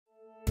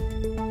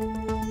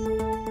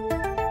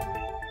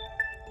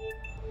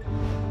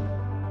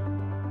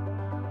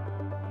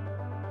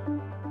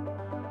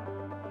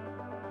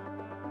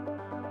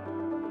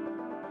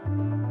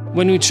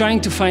When we're trying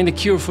to find a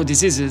cure for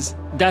diseases,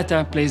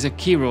 data plays a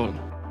key role.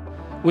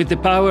 With the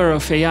power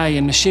of AI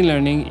and machine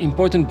learning,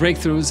 important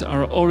breakthroughs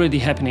are already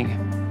happening.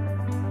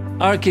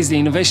 ARC is the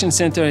innovation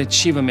center at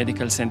Sheba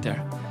Medical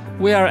Center.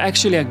 We are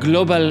actually a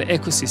global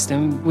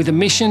ecosystem with a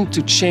mission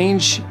to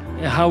change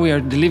how we are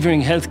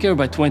delivering healthcare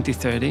by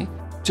 2030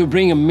 to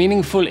bring a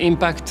meaningful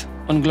impact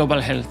on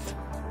global health.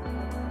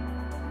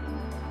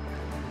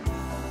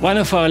 One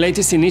of our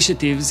latest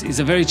initiatives is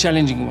a very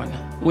challenging one.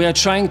 We are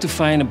trying to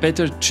find a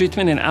better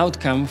treatment and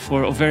outcome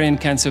for ovarian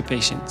cancer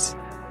patients.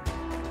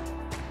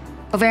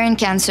 Ovarian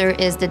cancer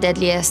is the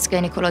deadliest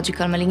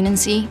gynecological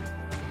malignancy.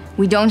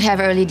 We don't have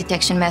early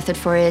detection method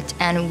for it,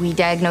 and we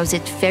diagnose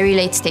it very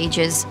late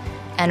stages,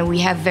 and we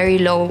have very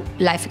low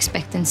life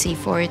expectancy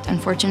for it,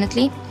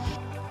 unfortunately.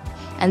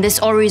 And this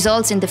all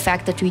results in the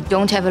fact that we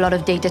don't have a lot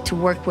of data to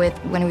work with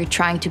when we're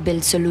trying to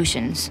build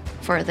solutions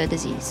for the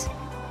disease.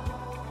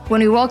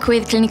 When we work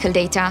with clinical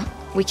data,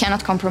 we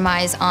cannot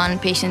compromise on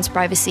patients'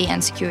 privacy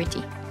and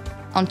security.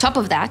 On top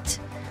of that,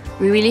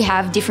 we really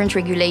have different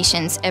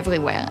regulations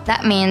everywhere.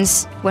 That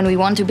means when we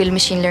want to build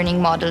machine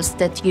learning models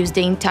that use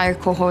the entire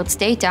cohort's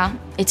data,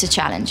 it's a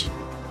challenge.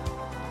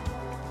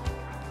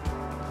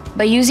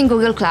 By using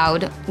Google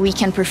Cloud, we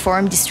can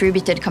perform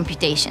distributed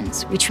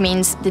computations, which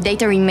means the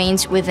data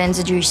remains within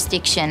the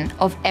jurisdiction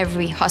of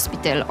every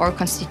hospital or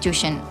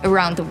constitution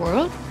around the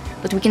world,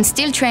 but we can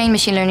still train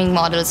machine learning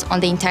models on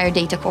the entire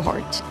data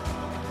cohort.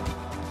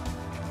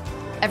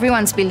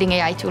 Everyone's building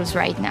AI tools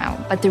right now,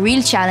 but the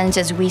real challenge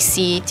as we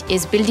see it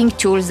is building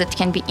tools that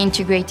can be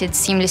integrated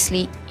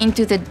seamlessly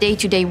into the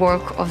day-to-day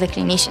work of the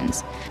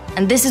clinicians.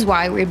 And this is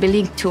why we're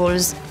building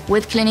tools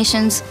with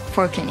clinicians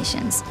for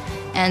clinicians.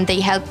 And they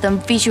help them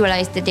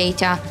visualize the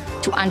data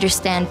to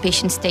understand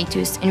patient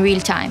status in real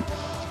time,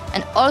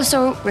 and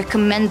also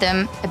recommend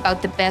them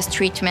about the best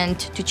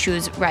treatment to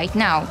choose right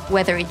now,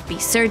 whether it be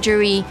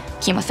surgery,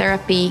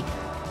 chemotherapy,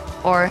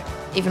 or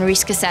even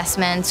risk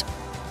assessments.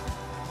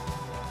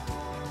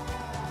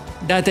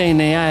 Data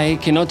and AI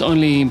can not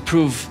only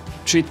improve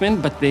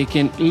treatment, but they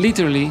can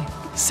literally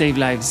save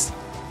lives.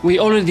 We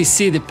already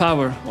see the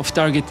power of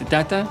targeted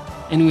data,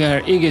 and we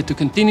are eager to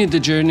continue the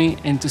journey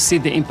and to see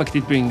the impact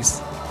it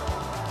brings.